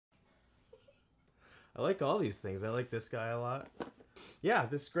I like all these things. I like this guy a lot. Yeah,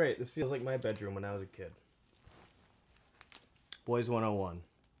 this is great. This feels like my bedroom when I was a kid. Boys 101.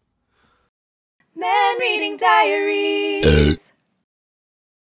 Man Reading Diaries.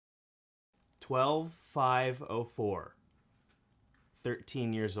 12/5/04.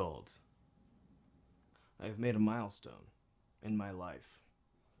 13 years old. I've made a milestone in my life.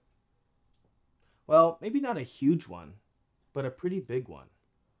 Well, maybe not a huge one, but a pretty big one.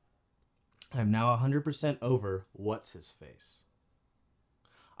 I'm now 100% over what's-his-face.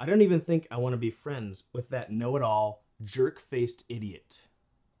 I don't even think I want to be friends with that know-it-all, jerk-faced idiot.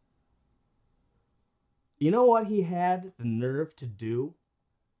 You know what he had the nerve to do?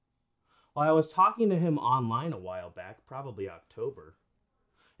 Well, I was talking to him online a while back, probably October,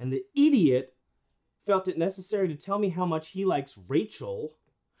 and the idiot felt it necessary to tell me how much he likes Rachel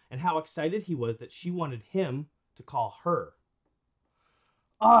and how excited he was that she wanted him to call her.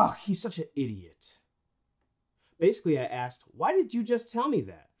 Ugh, he's such an idiot. Basically, I asked, why did you just tell me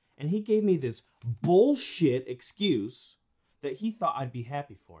that? And he gave me this bullshit excuse that he thought I'd be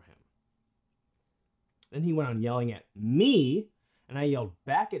happy for him. Then he went on yelling at me, and I yelled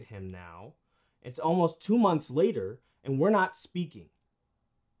back at him now. It's almost 2 months later, and we're not speaking.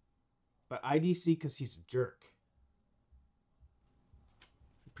 But IDC because he's a jerk.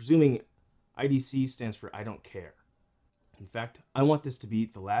 Presuming IDC stands for I don't care. In fact, I want this to be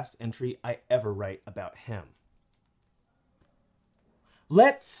the last entry I ever write about him.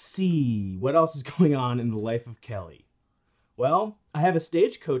 Let's see what else is going on in the life of Kelly. Well, I have a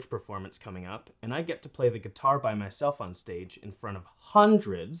stagecoach performance coming up, and I get to play the guitar by myself on stage in front of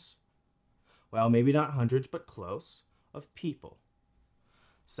hundreds, well, maybe not hundreds, but close, of people.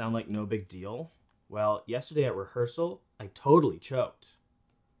 Sound like no big deal? Well, yesterday at rehearsal, I totally choked.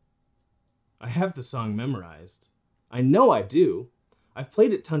 I have the song memorized. I know I do. I've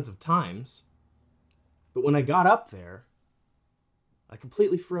played it tons of times. But when I got up there, I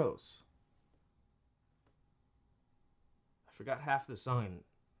completely froze. I forgot half the song and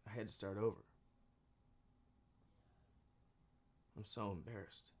I had to start over. I'm so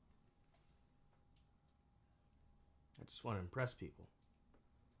embarrassed. I just want to impress people.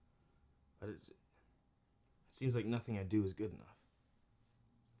 But it seems like nothing I do is good enough.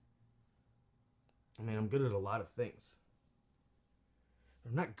 I mean, I'm good at a lot of things.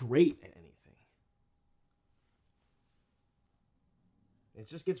 I'm not great at anything. It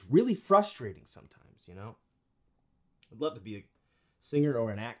just gets really frustrating sometimes, you know? I'd love to be a singer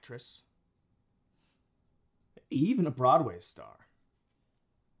or an actress. Maybe even a Broadway star.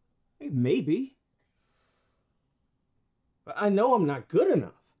 Maybe. But I know I'm not good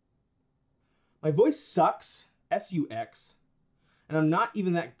enough. My voice sucks, S-U-X, and I'm not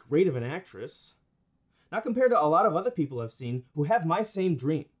even that great of an actress. Not compared to a lot of other people I've seen who have my same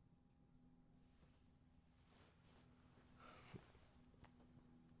dream.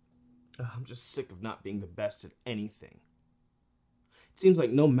 I'm just sick of not being the best at anything. It seems like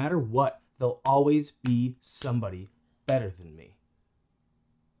no matter what, there'll always be somebody better than me.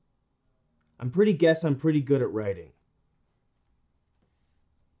 I'm pretty good at writing.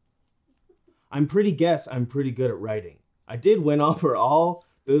 I'm pretty good at writing. I did win over all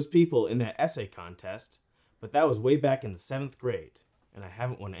those people in that essay contest, but that was way back in the 7th grade, and I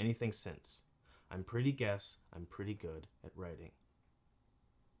haven't won anything since. I'm pretty good at writing.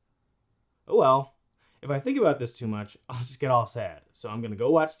 Oh well, if I think about this too much, I'll just get all sad. So I'm gonna go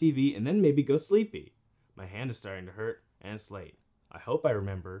watch TV and then maybe go sleepy. My hand is starting to hurt and it's late. I hope I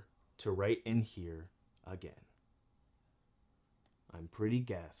remember to write in here again. I'm pretty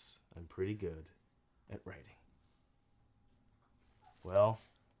good at writing. Well,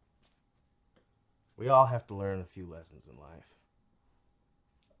 we all have to learn a few lessons in life.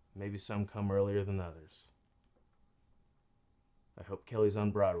 Maybe some come earlier than others. I hope Kelly's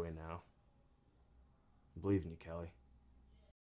on Broadway now. I believe in you, Kelly.